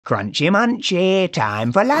Crunchy munchy,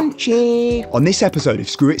 time for lunchy. On this episode of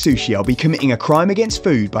Screw It Sushi, I'll be committing a crime against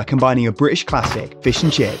food by combining a British classic, fish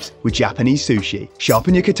and chips, with Japanese sushi.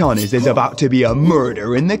 Sharpen your katanas, there's about to be a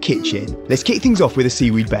murder in the kitchen. Let's kick things off with a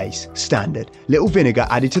seaweed base, standard. Little vinegar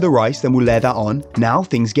added to the rice, then we'll layer that on. Now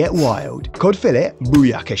things get wild. Cod fillet,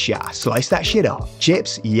 booyakasha, slice that shit up.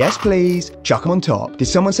 Chips, yes please, chuck them on top. Did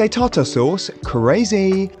someone say tartar sauce?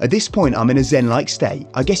 Crazy. At this point I'm in a zen-like state.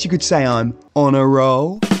 I guess you could say I'm on a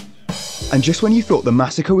roll. And just when you thought the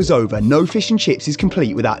massacre was over, no fish and chips is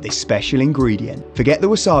complete without this special ingredient. Forget the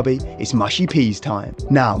wasabi, it's mushy peas time.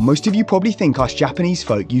 Now, most of you probably think us Japanese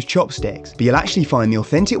folk use chopsticks, but you'll actually find the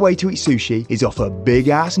authentic way to eat sushi is off a big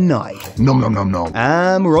ass knife. Nom nom nom nom.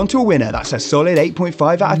 And we're on to a winner, that's a solid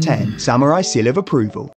 8.5 out of 10. Samurai seal of approval.